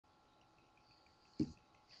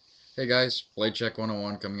Hey guys, Blade Check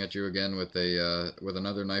 101 coming at you again with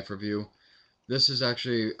another knife review. This is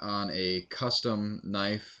actually on a custom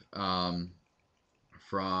knife from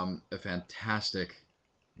a fantastic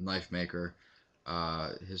knife maker.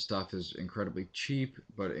 His stuff is incredibly cheap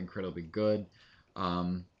but incredibly good.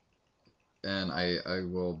 Um, and I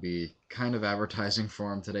will be kind of advertising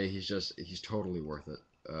for him today. He's totally worth it.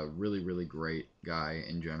 A really great guy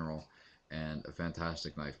in general and a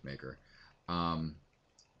fantastic knife maker. Um,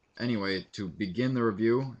 Anyway, to begin the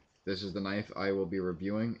review, this is the knife I will be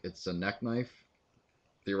reviewing. It's a neck knife,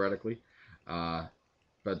 theoretically, uh,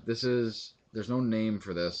 but there's no name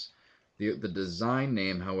for this. The design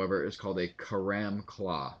name, however, is called a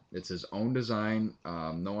karamclaw. It's his own design.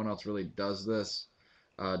 No one else really does this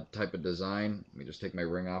type of design. Let me just take my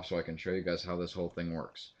ring off so I can show you guys how this whole thing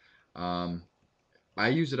works. Um, I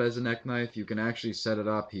use it as a neck knife. You can actually set it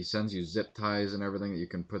up. He sends you zip ties and everything that you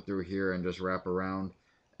can put through here and just wrap around.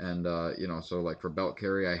 And so like for belt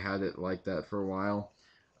carry, I had it like that for a while.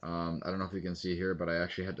 I don't know if you can see here, but I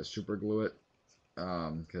actually had to super glue it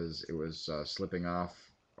because it was slipping off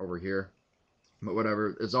over here. But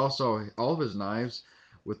whatever. It's also all of his knives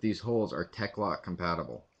with these holes are Tech Lock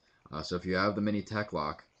compatible. So if you have the mini Tech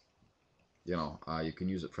Lock, you can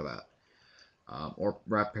use it for that. Or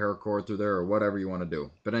wrap paracord through there or whatever you want to do.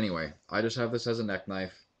 But anyway, I just have this as a neck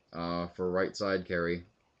knife for right side carry,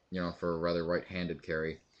 for rather right-handed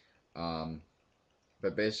carry. Um,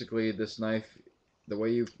 but basically, this knife, the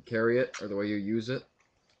way you carry it or the way you use it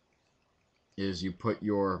is you put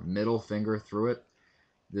your middle finger through it.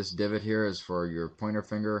 This divot here is for your pointer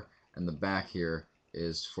finger, and the back here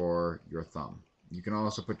is for your thumb. You can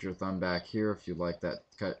also put your thumb back here if you like that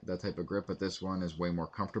type of grip, but this one is way more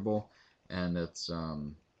comfortable, and it's a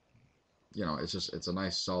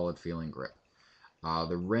nice solid feeling grip.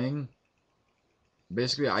 The ring,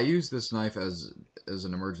 basically, I use this knife as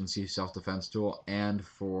an emergency self-defense tool and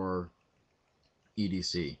for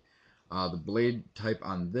EDC. The blade type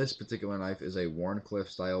on this particular knife is a Warncliffe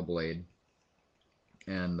style blade,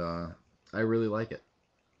 and I really like it.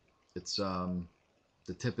 It's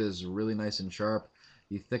the tip is really nice and sharp.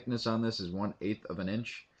 The thickness on this is 1/8 of an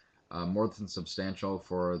inch, more than substantial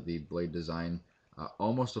for the blade design.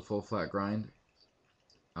 Almost a full flat grind.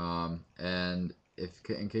 And if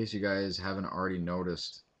in case you guys haven't already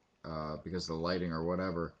noticed, because of the lighting or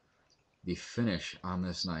whatever, the finish on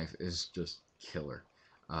this knife is just killer.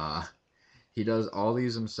 Uh, he does all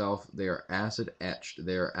these himself. They are acid etched.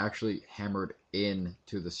 They are actually hammered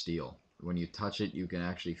into the steel. When you touch it, you can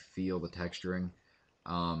actually feel the texturing.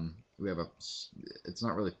 We have it's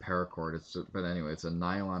not really paracord, but anyway, it's a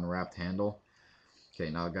nylon wrapped handle.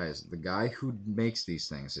 Okay, now guys, the guy who makes these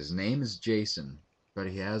things, his name is Jason, but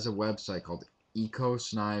he has a website called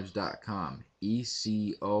ecosnives.com,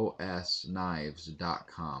 ECOS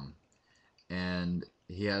knives.com, and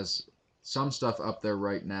he has some stuff up there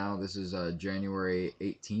right now. This is January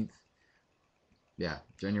 18th. Yeah,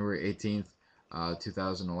 January 18th,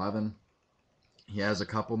 2011. He has a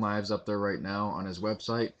couple knives up there right now on his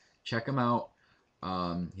website. Check him out.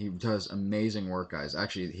 He does amazing work, guys.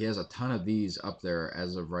 Actually, he has a ton of these up there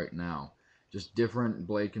as of right now. Just different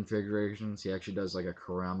blade configurations. He actually does like a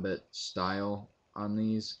karambit style on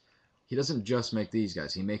these. He doesn't just make these,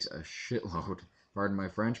 guys. He makes a shitload, pardon my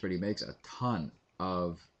French, but he makes a ton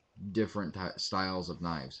of different styles of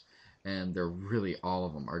knives. And they're really, all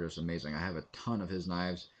of them are just amazing. I have a ton of his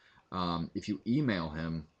knives. If you email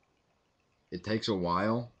him, it takes a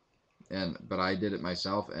while, but I did it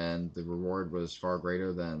myself, and the reward was far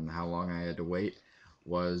greater than how long I had to wait.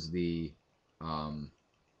 Was the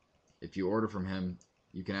if you order from him,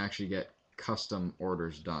 you can actually get custom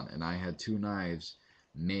orders done, and I had 2 knives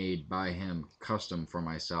made by him custom for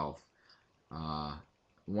myself. Uh,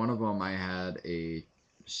 One of them I had a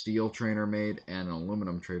steel trainer made and an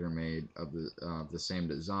aluminum trainer made of the same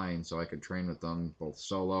design, so I could train with them both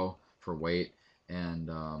solo for weight and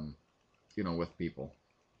with people.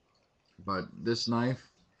 But this knife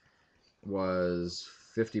was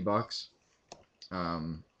 50 bucks,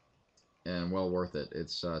 um, and well worth it.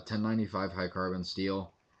 It's 1095 high carbon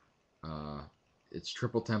steel. Uh, it's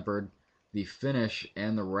triple tempered. The finish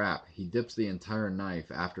and the wrap, he dips the entire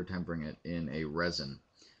knife after tempering it in a resin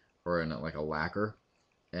or in like a lacquer,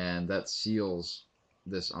 and that seals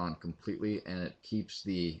this on completely, and it keeps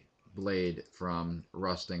the blade from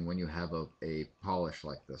rusting when you have a polish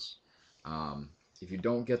like this. Um, if you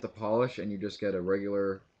don't get the polish and you just get a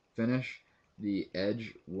regular finish, the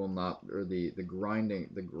edge will not, or the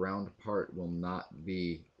ground part will not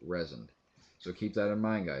be resined. So keep that in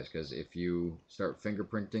mind, guys, because if you start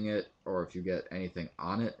fingerprinting it or if you get anything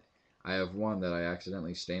on it, I have one that I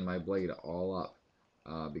accidentally stained my blade all up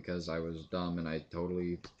because I was dumb and I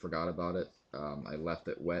totally forgot about it. I left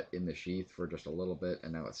it wet in the sheath for just a little bit,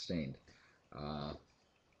 and now it's stained. Uh,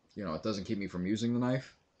 it doesn't keep me from using the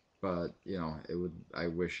knife, but it would. I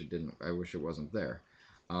wish it didn't. I wish it wasn't there.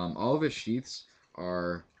 All of his sheaths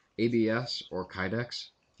are ABS or Kydex.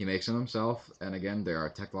 He makes them himself, and again, they are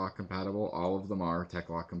Tech-Lock compatible. All of them are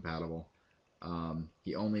Tech-Lock compatible.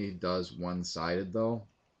 He only does one-sided though.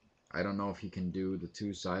 I don't know if he can do the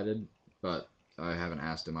two-sided, but I haven't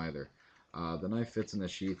asked him either. The knife fits in the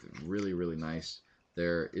sheath really, really nice.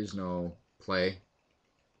 There is no play,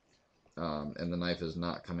 and the knife is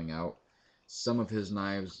not coming out. Some of his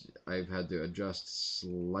knives I've had to adjust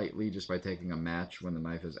slightly just by taking a match when the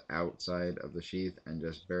knife is outside of the sheath and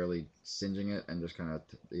just barely singeing it and just kind of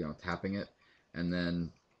tapping it, and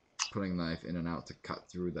then putting the knife in and out to cut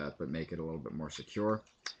through that but make it a little bit more secure.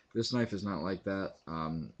 This knife is not like that.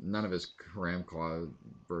 None of his karamclaw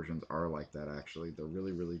versions are like that, actually. They're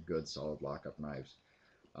really, really good solid lockup knives.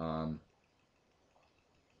 But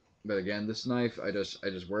again, this knife, I just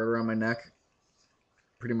wear it around my neck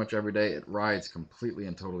pretty much every day. It rides completely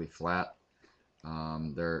and totally flat.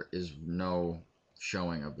 There is no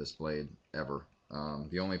showing of this blade ever.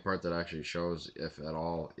 The only part that actually shows, if at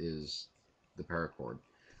all, is the paracord,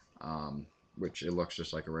 which it looks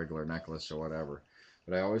just like a regular necklace or whatever.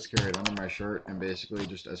 But I always carry it under my shirt, and basically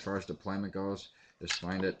just as far as deployment goes, just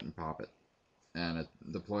find it and pop it. And it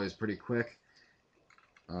deploys pretty quick.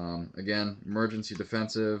 Again, emergency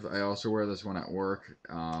defensive. I also wear this one at work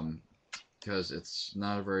because it's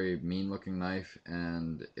not a very mean looking knife,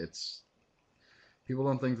 and people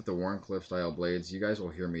don't think that the Wharncliffe style blades, you guys will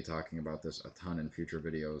hear me talking about this a ton in future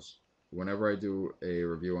videos. Whenever I do a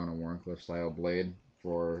review on a Wharncliffe style blade,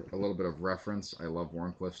 for a little bit of reference, I love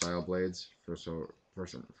Wharncliffe style blades. For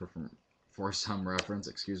some reference,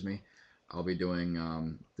 excuse me, I'll be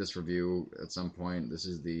doing this review at some point. This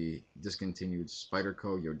is the discontinued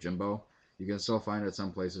Spyderco Yojimbo. You can still find it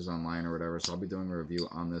some places online or whatever, so I'll be doing a review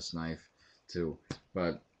on this knife too.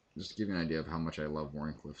 But just to give you an idea of how much I love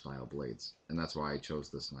Wharncliffe style blades, and that's why I chose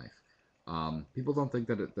this knife. People don't think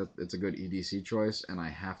that it's a good EDC choice, and I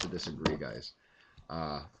have to disagree, guys.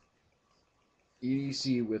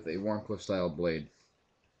 EDC with a Wharncliffe style blade.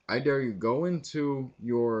 I dare you, go into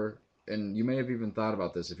your, and you may have even thought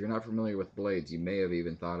about this. If you're not familiar with blades, you may have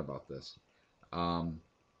even thought about this.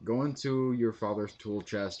 Go into your father's tool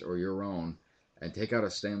chest or your own and take out a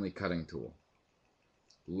Stanley cutting tool.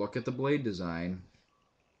 Look at the blade design.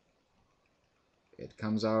 It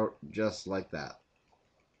comes out just like that.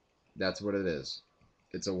 That's what it is.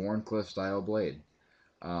 It's a Wharncliffe style blade.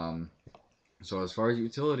 So as far as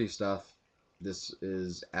utility stuff, this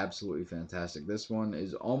is absolutely fantastic. This one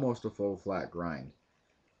is almost a full flat grind.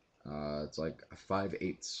 It's like a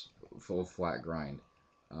 5/8 full flat grind,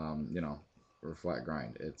 or flat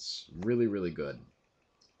grind. It's really, really good.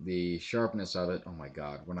 The sharpness of it, oh my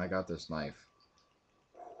god, when I got this knife,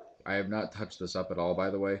 I have not touched this up at all,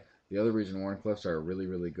 by the way. The other reason Wharncliffes are a really,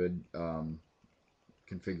 really good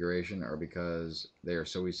configuration are because they are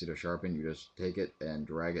so easy to sharpen. You just take it and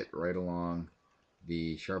drag it right along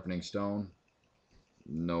the sharpening stone.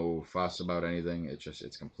 No fuss about anything.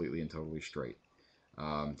 It's completely and totally straight.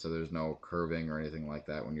 So there's no curving or anything like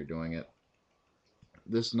that when you're doing it.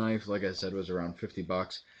 This knife, like I said, was around 50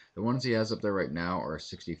 bucks. The ones he has up there right now are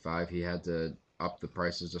 65. He had to up the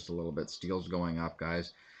prices just a little bit. Steel's going up,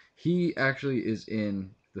 guys. He actually is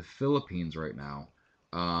in the Philippines right now,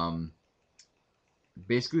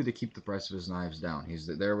 basically to keep the price of his knives down. He's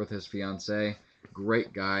there with his fiance.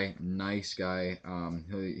 Great guy, nice guy.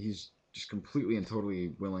 He's just completely and totally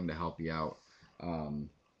willing to help you out.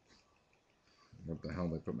 What the hell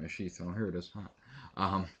did I put my sheath on? Here it is.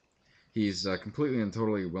 He's completely and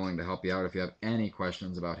totally willing to help you out. If you have any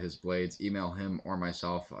questions about his blades, email him or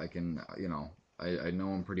myself. I can, I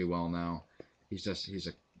know him pretty well now. He's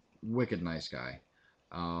a wicked nice guy.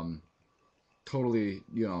 Totally,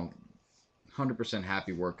 100%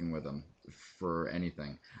 happy working with him for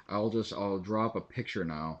anything. I'll drop a picture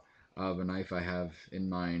now of a knife I have in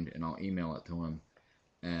mind, and I'll email it to him,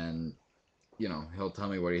 and he'll tell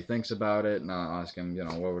me what he thinks about it, and I'll ask him,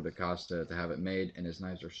 what would it cost to have it made. And his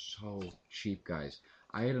knives are so cheap, guys.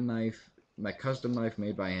 I had a knife, my custom knife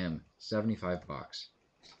made by him, 75 bucks.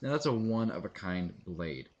 Now that's a one-of-a-kind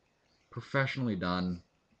blade, professionally done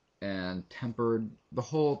and tempered, the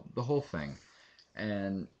whole thing.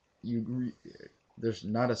 And there's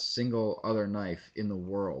not a single other knife in the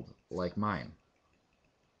world like mine.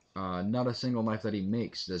 Not a single knife that he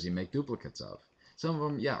makes does he make duplicates of. Some of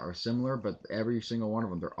them, yeah, are similar, but every single one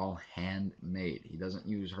of them, they're all handmade. He doesn't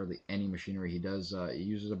use hardly any machinery. He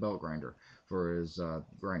uses a belt grinder for his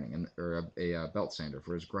grinding, and or a belt sander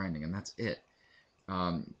for his grinding, and that's it.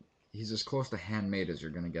 He's as close to handmade as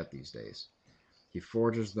you're gonna get these days. He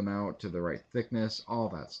forges them out to the right thickness, all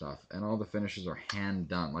that stuff, and all the finishes are hand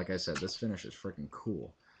done. Like I said, this finish is freaking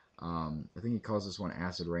cool. I think he calls this one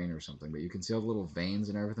Acid Rain or something, but you can see all the little veins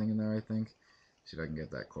and everything in there, I think. See if I can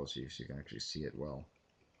get that close to you so you can actually see it well.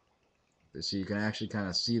 So you can actually kind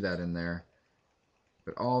of see that in there,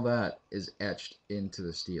 but all that is etched into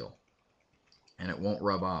the steel, and it won't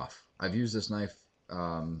rub off. I've used this knife,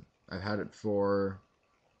 I've had it for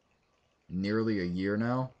nearly a year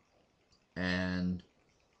now, and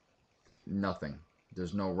nothing.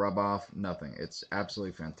 There's no rub off, nothing. It's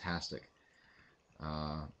absolutely fantastic.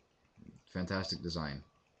 Fantastic design.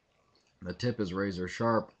 The tip is razor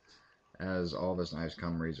sharp, as all of his knives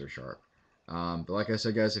come razor sharp. But like I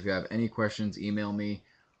said, guys, if you have any questions, email me,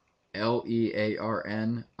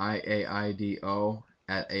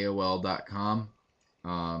 learniaido@aol.com.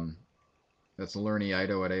 That's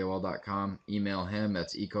learniaido@aol.com. Email him.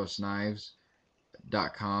 That's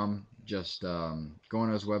ecosnives.com. Just go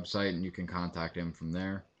on his website and you can contact him from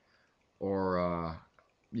there. Or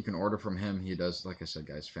you can order from him. He does, like I said,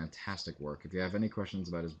 guys, fantastic work. If you have any questions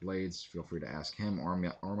about his blades, feel free to ask him or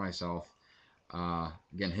myself.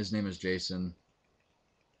 Again, his name is Jason.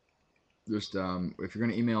 Just if you're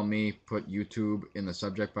going to email me, put YouTube in the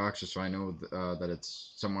subject box just so I know that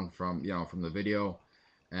it's someone from, from the video,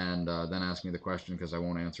 and then ask me the question, because I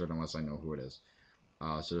won't answer it unless I know who it is.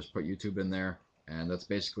 So just put YouTube in there, and that's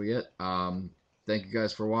basically it. Thank you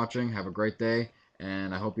guys for watching. Have a great day,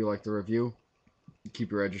 and I hope you like the review.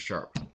 Keep your edges sharp.